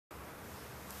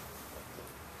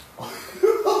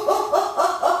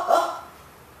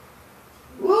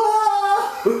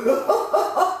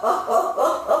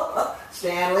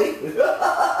Stanley?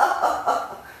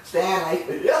 Stanley?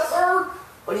 Yes, sir?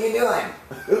 What are you doing?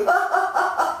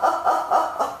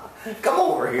 Come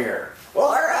over here. Well,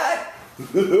 all right.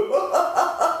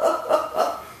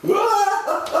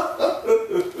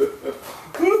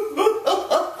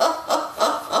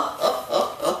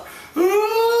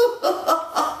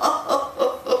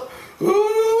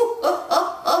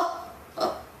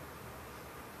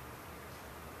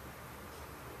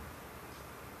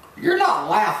 You're not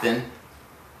laughing.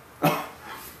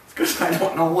 It's because I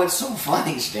don't know what's so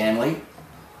funny, Stanley.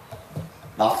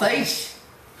 My face.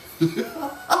 Look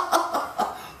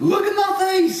at my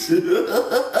face.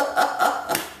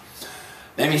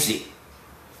 Let me see.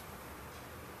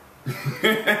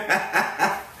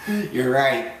 You're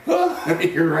right.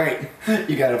 You're right.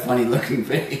 You got a funny looking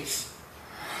face.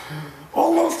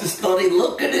 Almost as funny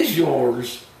looking as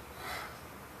yours.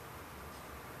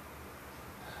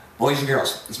 Boys and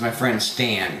girls, it's my friend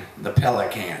Stan the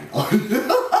Pelican.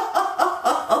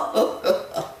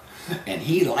 And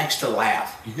he likes to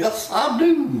laugh. Yes, I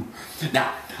do.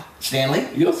 Now, Stanley,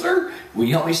 yes, sir? Will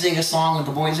you help me sing a song with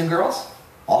the boys and girls?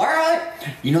 All right.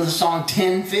 You know the song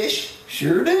 10 Fish?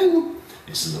 Sure do.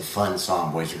 This is a fun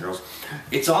song, boys and girls.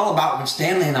 It's all about when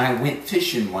Stanley and I went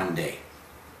fishing one day.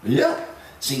 Yep.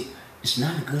 See, it's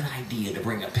not a good idea to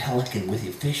bring a pelican with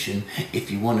you fishing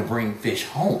if you want to bring fish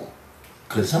home.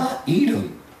 Because I eat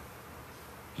them.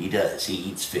 He does. He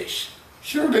eats fish.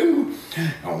 Sure do.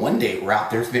 And one day we're out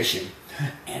there fishing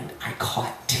and I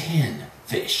caught 10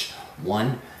 fish.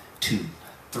 1, 2,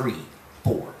 3,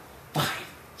 4, 5,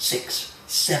 6,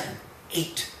 7,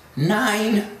 8,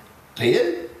 9,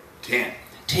 10.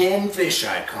 10 fish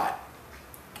I caught.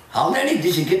 How many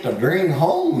did you get to bring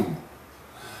home?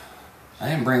 I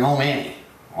didn't bring home any.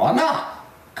 Why not?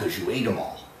 Because you ate them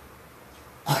all.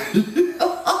 I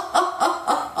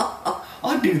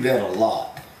do that a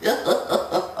lot.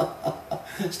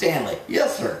 Stanley,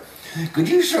 yes sir. Could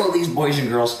you show these boys and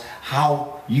girls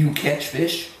how you catch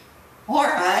fish? All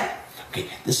right. Okay,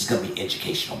 this is going to be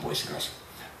educational, boys and girls.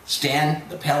 Stan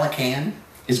the Pelican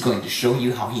is going to show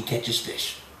you how he catches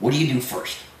fish. What do you do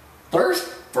first? First,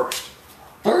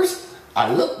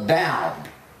 I look down.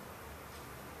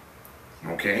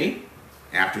 Okay.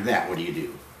 After that, what do you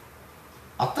do?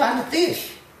 I find a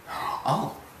fish.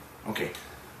 Oh, okay.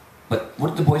 But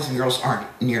what if the boys and girls aren't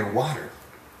near water?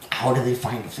 How do they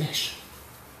find a fish?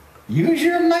 Use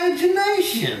your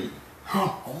imagination.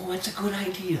 Oh, that's a good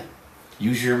idea.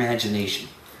 Use your imagination.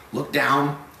 Look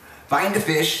down, find a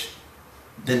fish,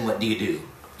 then what do?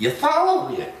 You follow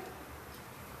it.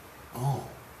 Oh,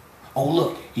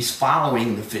 look, he's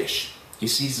following the fish. He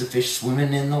sees the fish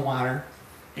swimming in the water,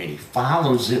 and he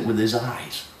follows it with his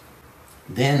eyes.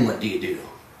 Then what do?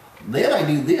 Then I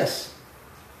do this.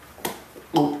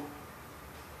 Oh.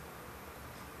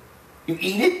 You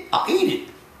eat it? I'll eat it.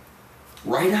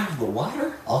 Right out of the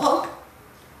water?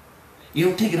 You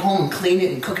don't take it home and clean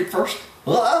it and cook it first?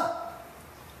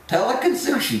 Pelican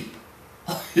sushi.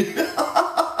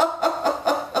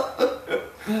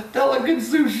 Pelican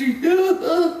sushi.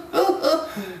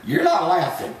 You're not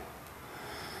laughing.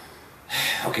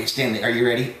 Okay, Stanley, are you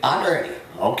ready? I'm ready.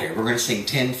 Okay, we're going to sing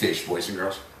 10 fish, boys and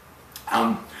girls.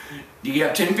 Do you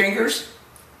have 10 fingers?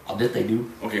 I bet they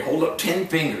do. Okay, hold up 10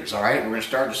 fingers, all right? We're going to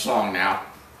start the song now.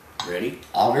 Ready?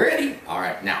 I'm ready. All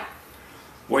right, now,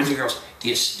 boys and girls,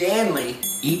 if Stanley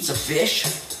eats a fish,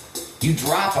 you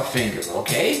drop a finger,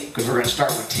 okay? Because we're going to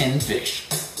start with 10 fish.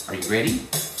 Are you ready?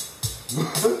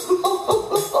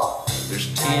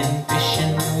 There's 10 fish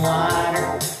in the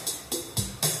water,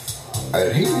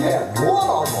 and he had one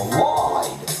on the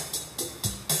line.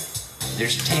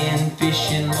 There's 10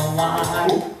 fish in the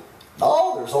water.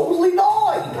 Oh, there's only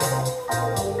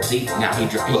 9. See, now he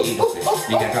ate a fish.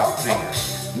 You gotta drop a finger.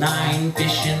 9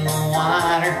 fish in the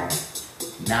water.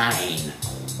 9.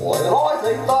 Well, I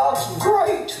think that's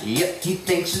great. Yep, he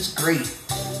thinks it's great.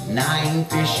 9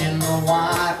 fish in the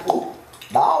water.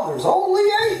 Now there's only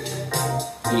 8.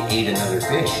 He ate another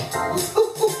fish.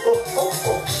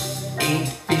 8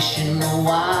 fish in the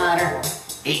water.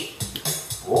 8.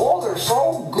 Oh, they're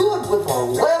so good with a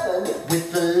lemon.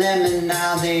 With the lemon,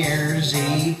 now there's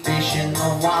 8 fish in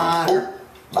the water.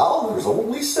 Now there's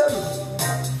only 7.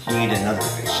 He ate another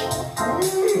fish.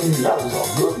 That was a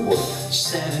good one.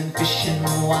 7 fish in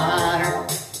the water.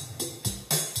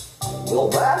 Well,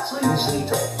 that's easy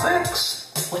to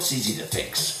fix. What's easy to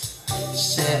fix?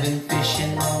 7 fish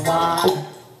in the water.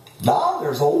 Now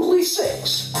there's only 6.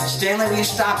 Stanley, will you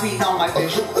stop eating all my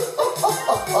fish?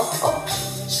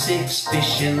 6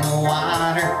 fish in the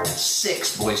water.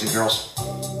 6, boys and girls.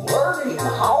 Learning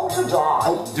how to dive.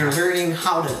 Oh, they're learning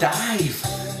how to dive.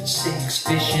 6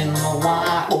 fish in the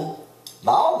water. Oh,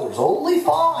 Now there's only 5.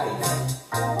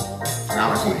 now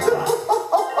there's only 5.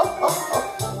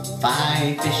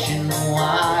 5 fish in the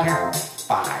water.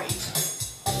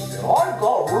 5. And I've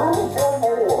got room for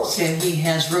more. Said he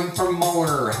has room for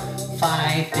more.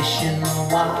 5 fish in the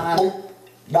water. Oh,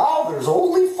 Now there's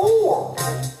only 4.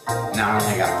 now I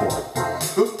only got 4.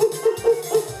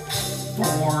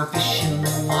 4 fish in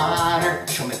the water.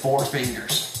 Show me 4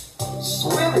 fingers.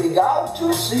 Swimming out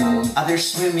to sea. They're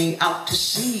swimming out to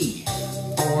sea.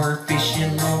 4 fish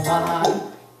in the water.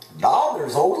 Now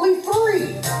there's only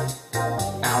 3.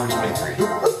 Now there's only 3.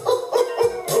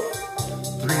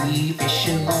 3 fish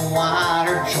in the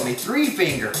water. Show me 3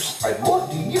 fingers. And what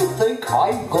do you think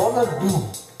I'm gonna do?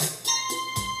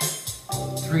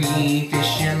 3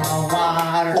 fish in the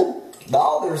water.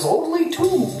 Now there's only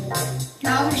 2.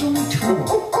 Now there's only 2.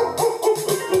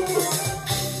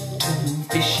 2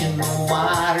 fish in the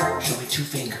water. Show me 2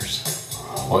 fingers.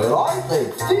 Well, I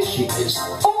think fishing is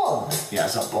fun. Yeah,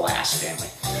 it's a blast, family.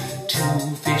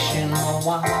 2 fish in the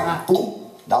water.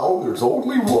 Now there's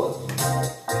only 1.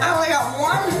 I only got 1.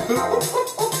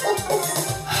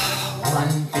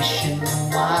 1 fish in the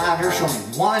water. Show me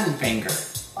 1 finger.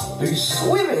 He's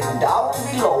swimming down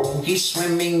below. He's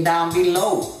swimming down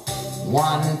below.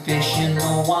 1 fish in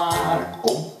the water.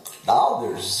 Now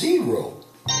there's 0.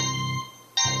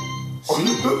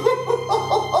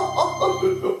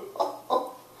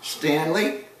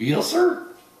 Stanley? Yes, sir?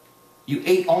 You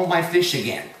ate all my fish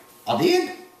again. I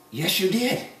did? Yes, you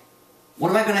did. What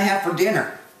am I going to have for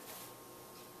dinner?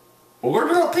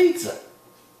 Order a pizza.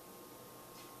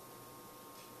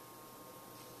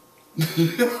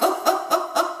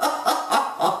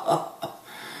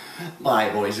 Bye,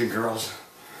 boys and girls.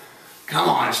 Come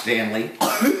on, Stanley.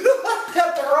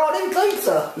 Pepperoni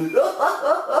pizza.